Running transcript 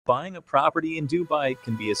Buying a property in Dubai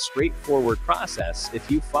can be a straightforward process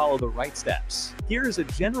if you follow the right steps. Here is a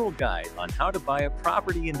general guide on how to buy a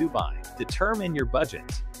property in Dubai. Determine your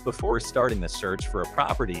budget. Before starting the search for a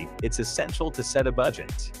property, it's essential to set a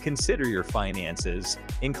budget. Consider your finances,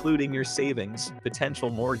 including your savings, potential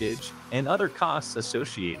mortgage, and other costs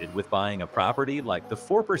associated with buying a property like the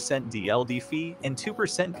 4% DLD fee and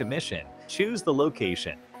 2% commission. Choose the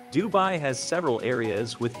location. Dubai has several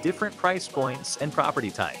areas with different price points and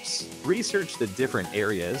property types. Research the different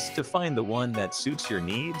areas to find the one that suits your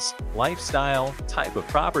needs, lifestyle, type of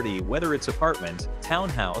property, whether it's apartment,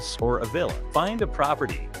 townhouse, or a villa. Find a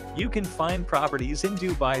property. You can find properties in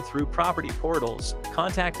Dubai through property portals,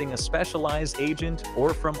 contacting a specialized agent,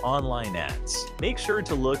 or from online ads. Make sure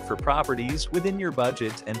to look for properties within your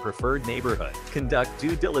budget and preferred neighborhood. Conduct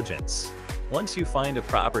due diligence. Once you find a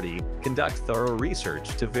property, conduct thorough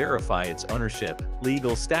research to verify its ownership,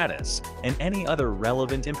 legal status, and any other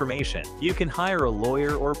relevant information. You can hire a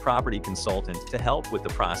lawyer or property consultant to help with the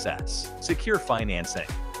process. Secure financing.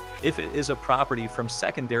 If it is a property from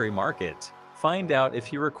secondary market, find out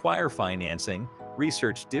if you require financing.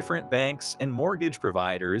 Research different banks and mortgage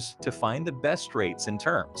providers to find the best rates and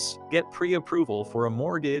terms. Get pre-approval for a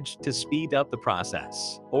mortgage to speed up the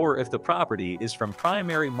process. Or if the property is from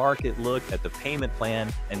primary market, look at the payment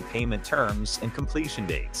plan and payment terms and completion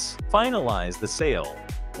dates. Finalize the sale.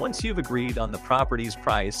 Once you've agreed on the property's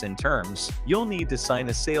price and terms, you'll need to sign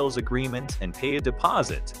a sales agreement and pay a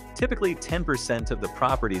deposit, typically 10% of the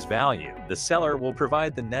property's value. The seller will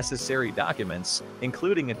provide the necessary documents,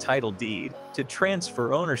 including a title deed, to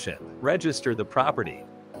transfer ownership. Register the property.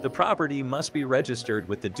 The property must be registered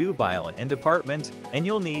with the Dubai Land Department, and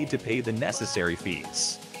you'll need to pay the necessary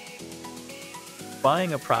fees.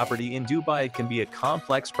 Buying a property in Dubai can be a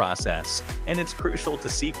complex process, and it's crucial to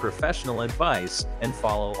seek professional advice and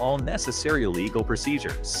follow all necessary legal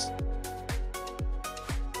procedures.